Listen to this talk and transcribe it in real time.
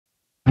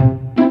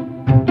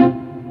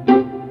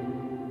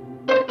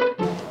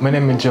My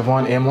name is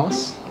Jovon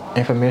Amos,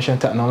 Information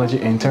Technology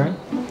intern,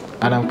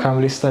 and I'm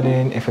currently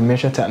studying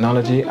Information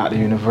Technology at the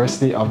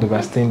University of the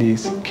West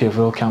Indies, Cape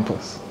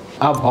campus.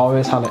 I've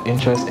always had an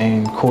interest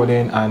in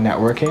coding and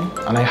networking,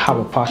 and I have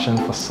a passion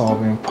for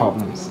solving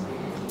problems.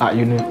 At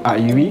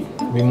UE,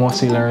 we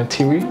mostly learn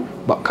theory,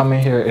 but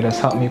coming here, it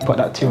has helped me put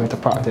that theory into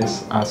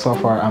practice, and so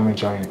far I'm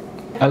enjoying it.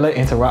 I like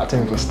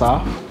interacting with the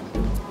staff,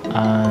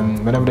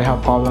 and whenever they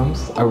have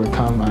problems, I would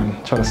come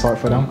and try to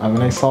solve for them, and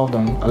when I solve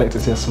them, I like to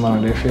see a smile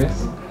on their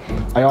face.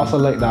 I also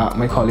like that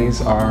my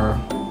colleagues are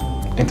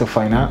into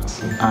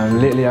finance,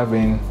 and lately I've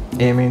been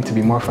aiming to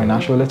be more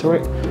financially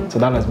literate, so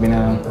that has been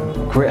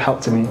a great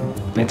help to me.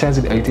 In terms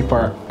of the IT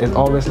part, it's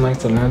always nice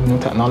to learn new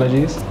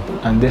technologies,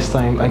 and this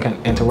time I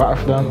can interact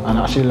with them and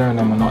actually learn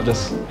them and not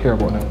just hear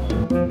about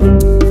them.